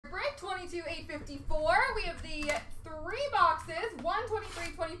854. We have the 3 boxes,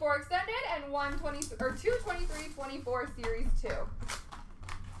 123-24 extended and 223-24 series 2.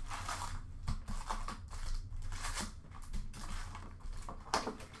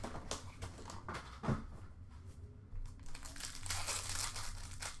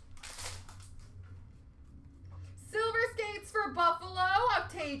 Buffalo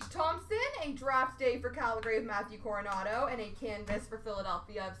of Tage Thompson, a draft day for Calgary of Matthew Coronado, and a canvas for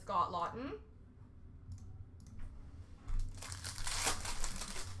Philadelphia of Scott Lawton.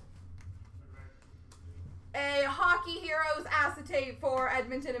 A Hockey Heroes acetate for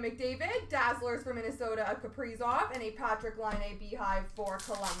Edmonton and McDavid, Dazzlers for Minnesota of Kaprizov, and a Patrick Laine Beehive for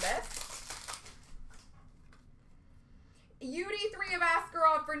Columbus. UD3 of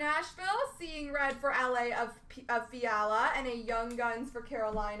Askarov for Nashville, Seeing Red for LA of Fiala, and a Young Guns for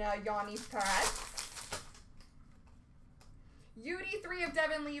Carolina, Yannis Perez. UD3 of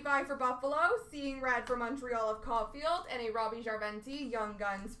Devin Levi for Buffalo, Seeing Red for Montreal of Caulfield, and a Robbie Jarventi, Young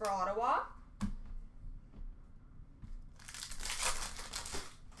Guns for Ottawa.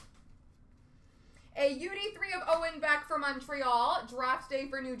 A UD3 of Owen Beck for Montreal, draft day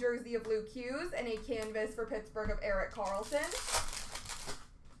for New Jersey of Luke Hughes, and a canvas for Pittsburgh of Erik Karlsson.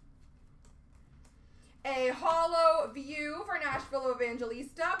 A hollow view for Nashville of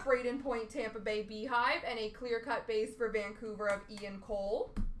Evangelista, Braden Point Tampa Bay Beehive, and a clear-cut base for Vancouver of Ian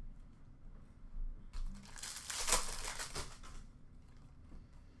Cole.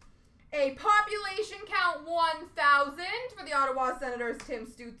 A population count 1,000 for the Ottawa Senators, Tim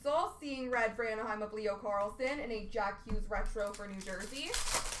Stützle. Seeing Red for Anaheim of Leo Carlsson, and a Jack Hughes retro for New Jersey.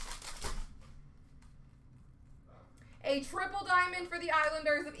 A triple diamond for the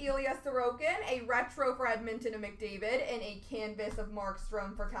Islanders of Ilya Sorokin, a retro for Edmonton of McDavid, and a canvas of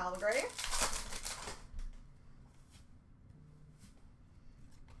Markstrom for Calgary.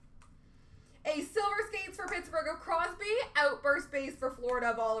 A Silver Skates for Pittsburgh of Crosby, Outburst base for Florida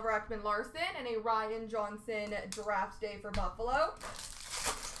of Oliver Ekman-Larsson, and a Ryan Johnson draft day for Buffalo.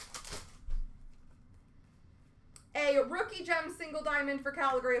 A Rookie Gem single diamond for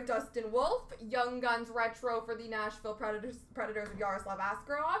Calgary of Dustin Wolf, Young Guns retro for the Nashville Predators of Yaroslav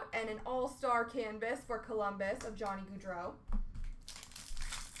Askarov, and an All-Star canvas for Columbus of Johnny Gaudreau.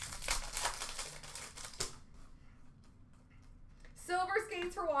 Silver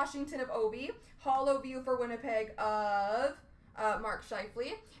Skates for Washington of Obi, Hollow View for Winnipeg of Mark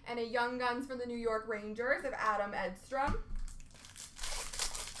Scheifele, and a Young Guns for the New York Rangers of Adam Edstrom.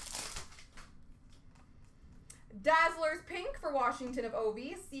 Dazzlers Pink for Washington of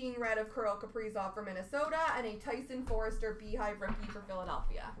Obi, Seeing Red of Kirill Kaprizov for Minnesota, and a Tyson Forrester Beehive rookie for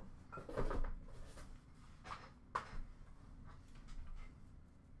Philadelphia.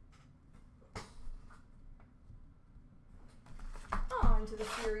 On to the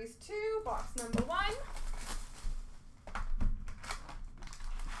Series 2, box number 1.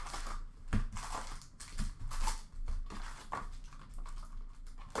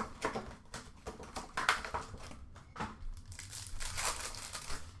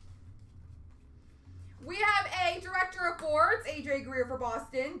 We have a Director of Boards, AJ Greer for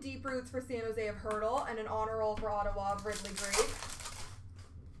Boston, Deep Roots for San Jose of Hurdle, and an Honor Roll for Ottawa of Ridley Greig.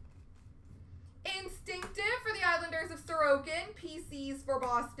 Instinctive for the Islanders of Sorokin, PCs for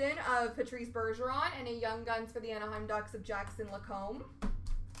Boston of Patrice Bergeron, and a Young Guns for the Anaheim Ducks of Jackson Lacombe.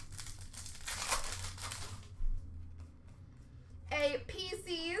 A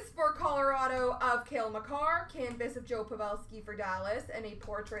PCs for Colorado of Cale Makar, canvas of Joe Pavelski for Dallas, and a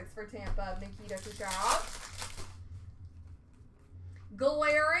portraits for Tampa of Nikita Kucherov.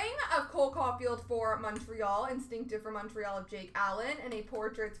 Glaring of Cole Caulfield for Montreal, Instinctive for Montreal of Jake Allen, and a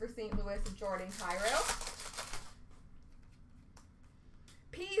portraits for St. Louis of Jordan Cairo.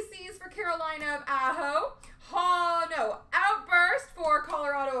 PCs for Carolina of Aho. Outburst for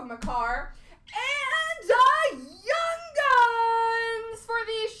Colorado of Makar. And Young Guns for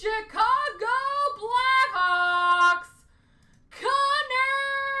the Chicago Blackhawks,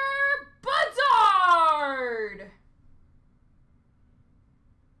 Connor Bedard.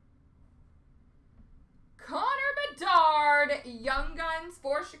 Connor Bedard, Young Guns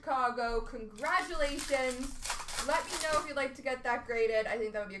for Chicago. Congratulations. Let me know if you'd like to get that graded. I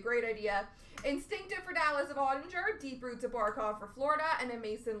think that would be a great idea. Instinctive for Dallas of Ottinger, Deep Roots of Barkov for Florida, and a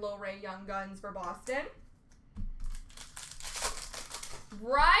Mason Lowray Young Guns for Boston.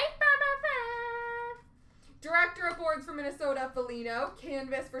 Right? Director of Boards for Minnesota, Foligno.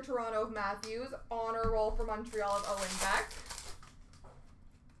 Canvas for Toronto of Matthews. Honor Roll for Montreal of Owen Beck.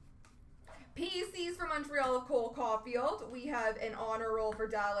 PCs for Montreal of Cole Caulfield. We have an honor roll for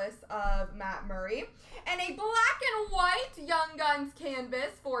Dallas of Matt Murray. And a black and white Young Guns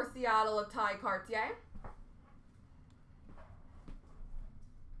canvas for Seattle of Ty Cartier.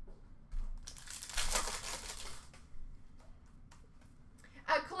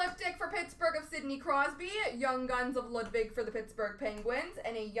 Ecliptic for Pittsburgh of Sidney Crosby. Young Guns of Ludwig for the Pittsburgh Penguins.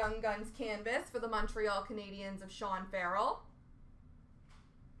 And a Young Guns canvas for the Montreal Canadiens of Sean Farrell.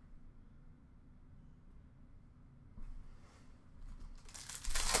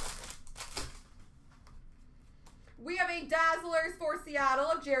 We have a Dazzlers for Seattle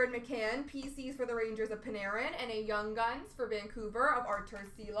of Jared McCann. PCs for the Rangers of Panarin. And a Young Guns for Vancouver of Artur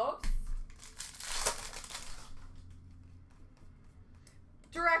Silovs.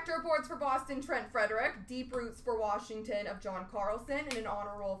 Director Reports for Boston, Trent Frederick. Deep Roots for Washington of John Carlson. And an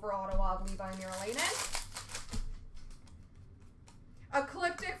honor roll for Ottawa of Levi Miralainen.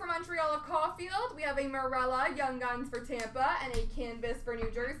 Ecliptic for Montreal of Caulfield. We have a Marella Young Guns for Tampa. And a canvas for New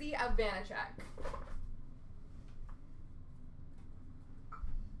Jersey of Vanacek.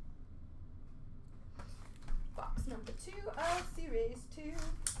 Box number 2 of Series 2.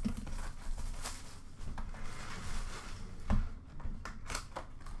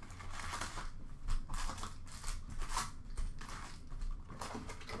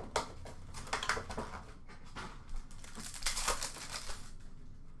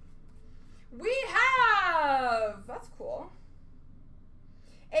 We have, that's cool,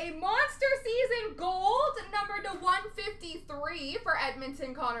 a Monster Season Gold, numbered to 153 for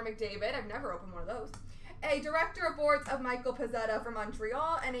Edmonton, Connor McDavid. I've never opened one of those. A Director of Boards of Michael Pezzetta for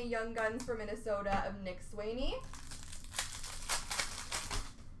Montreal, and a Young Guns for Minnesota of Nick Swaney.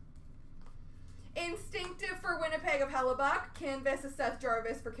 Instinctive for Winnipeg of Hellebuck, canvas of Seth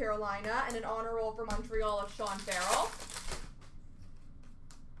Jarvis for Carolina, and an honor roll for Montreal of Sean Farrell.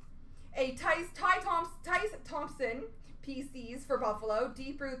 A Ty Thompson PCs for Buffalo,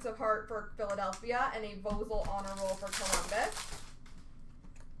 Deep Roots of Hart for Philadelphia, and a Vozil honor roll for Columbus.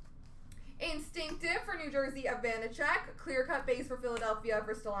 Instinctive for New Jersey of Vanacek, Clear Cut Base for Philadelphia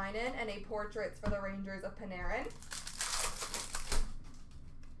for Stalainen, and a Portraits for the Rangers of Panarin.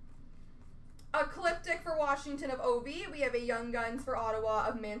 Ecliptic for Washington of Ovi. We have a Young Guns for Ottawa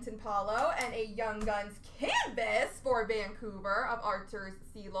of Manton Paulo, and a Young Guns canvas for Vancouver of Artur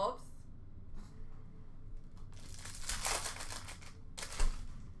Silovs.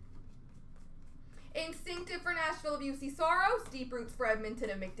 Instinctive for Nashville of UC Soros, Deep Roots for Edmonton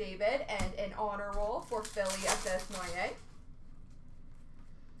of McDavid, and an honor roll for Philly of Desnoyers.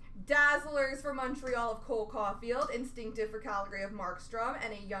 Dazzlers for Montreal of Cole Caulfield, Instinctive for Calgary of Markstrom,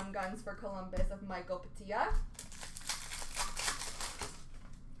 and a Young Guns for Columbus of Michael Petilla.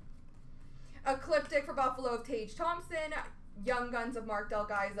 Ecliptic for Buffalo of Tage Thompson, Young Guns of Mark Del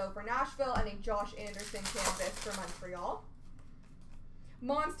Gaizo for Nashville, and a Josh Anderson canvas for Montreal.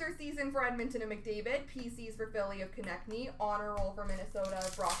 Monster Season for Edmonton of McDavid, PCs for Philly of Konechny, honor roll for Minnesota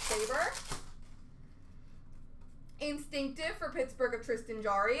of Brock Faber. Instinctive for Pittsburgh of Tristan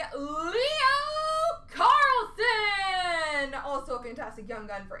Jarry, Leo Carlson! Also a fantastic Young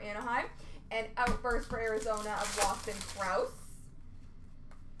Gun for Anaheim. And Outburst for Arizona of Watson Krause.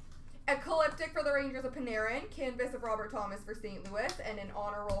 Ecliptic for the Rangers of Panarin, canvas of Robert Thomas for St. Louis, and an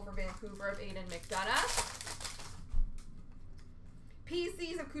honor roll for Vancouver of Aiden McDonough.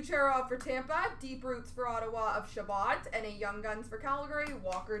 PCs of Kucherov for Tampa, Deep Roots for Ottawa of Shabbat, and a Young Guns for Calgary,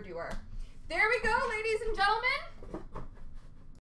 Walker Dewar. There we go, ladies and gentlemen.